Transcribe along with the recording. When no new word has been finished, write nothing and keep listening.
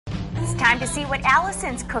It's time to see what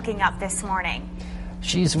Allison's cooking up this morning.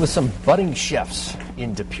 She's with some budding chefs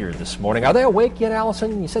in De Pere this morning. Are they awake yet,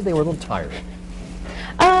 Allison? You said they were a little tired.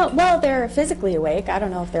 Well, they're physically awake. I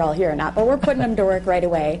don't know if they're all here or not, but we're putting them to work right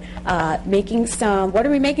away. Making some, what are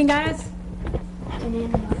we making, guys?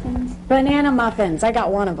 Banana muffins. Banana muffins. I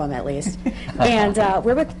got one of them at least. And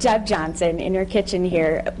we're with Deb Johnson in your kitchen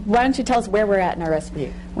here. Why don't you tell us where we're at in our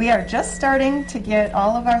recipe? We are just starting to get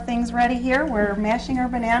all of our things ready here. We're mashing our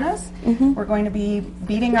bananas. We're going to be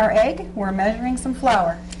beating our egg. We're measuring some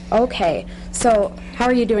flour. Okay. So how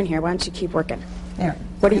are you doing here? Why don't you keep working? There.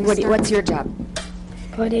 What's your job?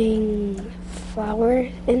 Putting flour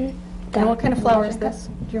in. And what kind of flour is this?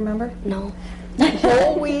 Do you remember? No.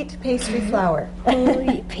 Whole wheat pastry flour. Whole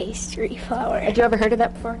wheat pastry flour. Had you ever heard of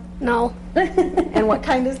that before? No. And what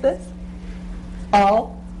kind is this?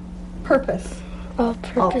 All-purpose.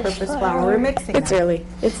 All-purpose flour. We're mixing It's that. early.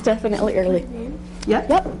 It's definitely early.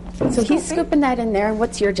 Yep. So he's scooping that in there.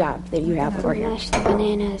 What's your job that you have for here? Mash the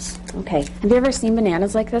bananas. Okay. Have you ever seen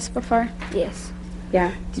bananas like this before? Yes.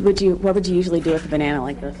 Yeah. What would you usually do with a banana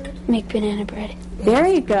like this? Make banana bread. There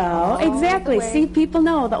you go. Exactly. the way- See, people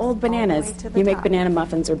know the old bananas. way to the You make top. banana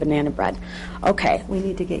muffins or banana bread. Okay. We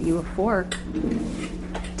need to get you a fork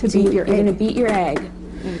to So beat your you're going to egg. beat your egg.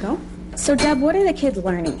 There you go. So, Deb, what are the kids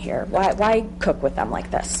learning here? Why cook with them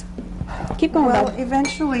like this? Keep going, Well, Deb.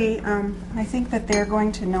 eventually, I think that they're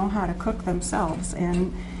going to know how to cook themselves,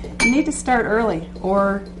 and you need to start early,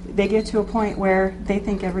 or they get to a point where they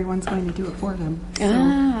think everyone's going to do it for them. So,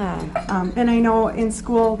 and I know in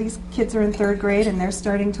school, these kids are in 3rd grade, and they're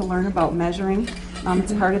starting to learn about measuring.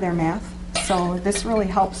 It's part of their math, so this really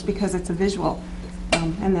helps because it's a visual.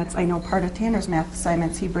 And that's, I know, part of Tanner's math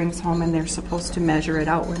assignments he brings home, and they're supposed to measure it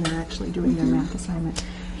out when they're actually doing their math assignment.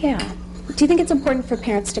 Yeah. Do you think it's important for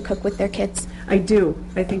parents to cook with their kids? I do.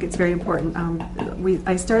 I think it's very important.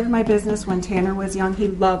 I started my business when Tanner was young. He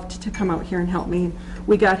loved to come out here and help me.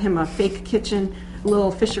 We got him a fake kitchen, a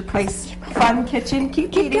little Fisher-Price fun kitchen.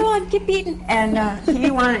 Keep eating. Going, keep eating. And he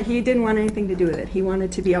didn't want anything to do with it. He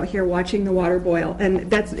wanted to be out here watching the water boil,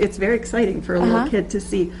 and it's very exciting for a little kid to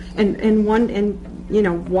see. And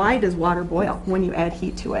why does water boil when you add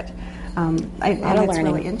heat to it? And it's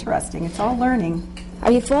really interesting. It's all learning.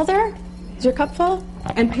 Are you full there? Is your cup full?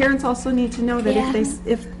 And parents also need to know that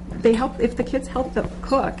if the kids help them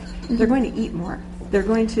cook, they're going to eat more. They're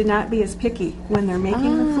going to not be as picky when they're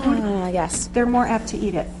making the food. Yes. They're more apt to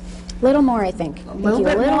eat it. A little more, I think. A little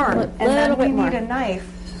bit more. And then we more. need a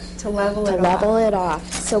knife to level it off. Level it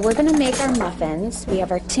off. So we're going to make our muffins. We have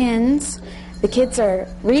our tins. The kids are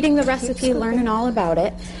reading the recipe, learning all about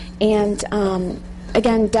it. And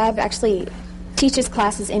again, Deb actually teaches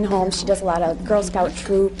classes in home. She does a lot of Girl Scout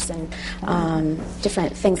troops and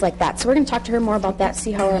different things like that. So we're going to talk to her more about that,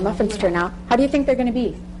 see how our muffins turn out. How do you think they're going to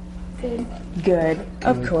be? Good.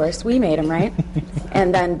 Of course. We made them, right?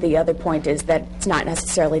 And then the other point is that it's not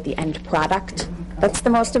necessarily the end product. That's the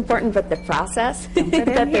most important, but the process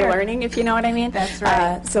that they're learning, if you know what I mean. That's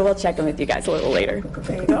right. So we'll check in with you guys a little later.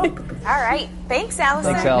 There you go. All right. Thanks,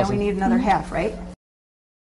 Allison. Thanks, Now Allison. we need another half, right?